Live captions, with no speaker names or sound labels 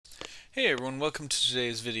Hey everyone, welcome to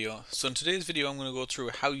today's video. So in today's video I'm going to go through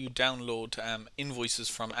how you download invoices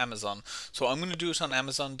from Amazon. So I'm going to do it on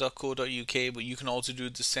amazon.co.uk, but you can also do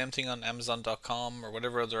the same thing on amazon.com or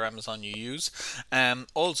whatever other Amazon you use.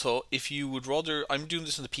 Also, if you would rather, I'm doing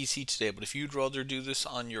this on the PC today, but if you'd rather do this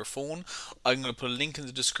on your phone, I'm going to put a link in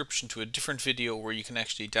the description to a different video where you can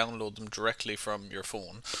actually download them directly from your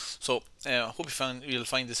phone. So I hope you'll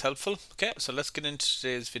find this helpful. Okay, so let's get into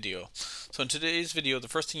today's video. So in today's video, the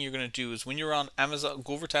first thing you're going to do is when you're on Amazon,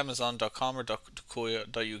 go over to amazon.com or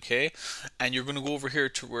 .co.uk, and you're going to go over here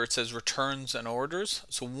to where it says returns and orders.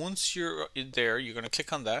 So once you're there, you're going to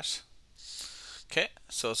click on that. Okay,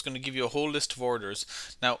 so it's going to give you a whole list of orders.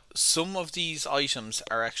 Now, some of these items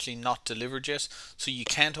are actually not delivered yet, so you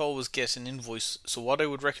can't always get an invoice. So what I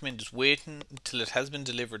would recommend is waiting until it has been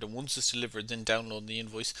delivered, and once it's delivered, then download the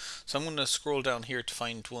invoice. So I'm going to scroll down here to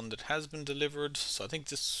find one that has been delivered. So I think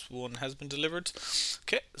this one has been delivered.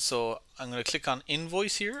 Okay, so I'm going to click on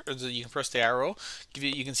invoice here, or you can press the arrow.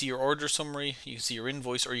 You can see your order summary, you can see your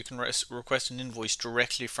invoice, or you can request an invoice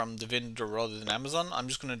directly from the vendor rather than Amazon. I'm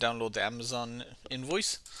just going to download the Amazon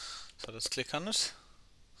invoice, so let's click on it.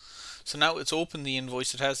 So now it's opened the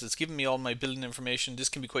invoice. It's given me all my billing information. This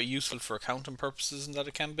can be quite useful for accounting purposes, and that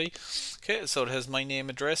it can be. Okay, so it has my name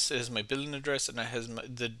address, it has my billing address, and it has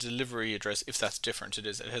the delivery address if that's different. It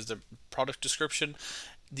has the product description,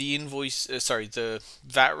 the invoice, the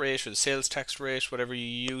VAT rate or the sales tax rate, whatever you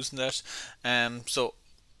use in that. So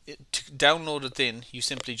to download it, then you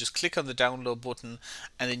simply just click on the download button,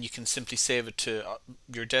 and then you can simply save it to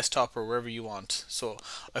your desktop or wherever you want. So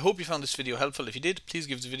I hope you found this video helpful. If you did, please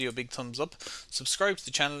give the video a big thumbs up, subscribe to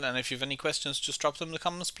the channel, and if you have any questions, just drop them in the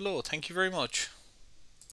comments below. Thank you very much.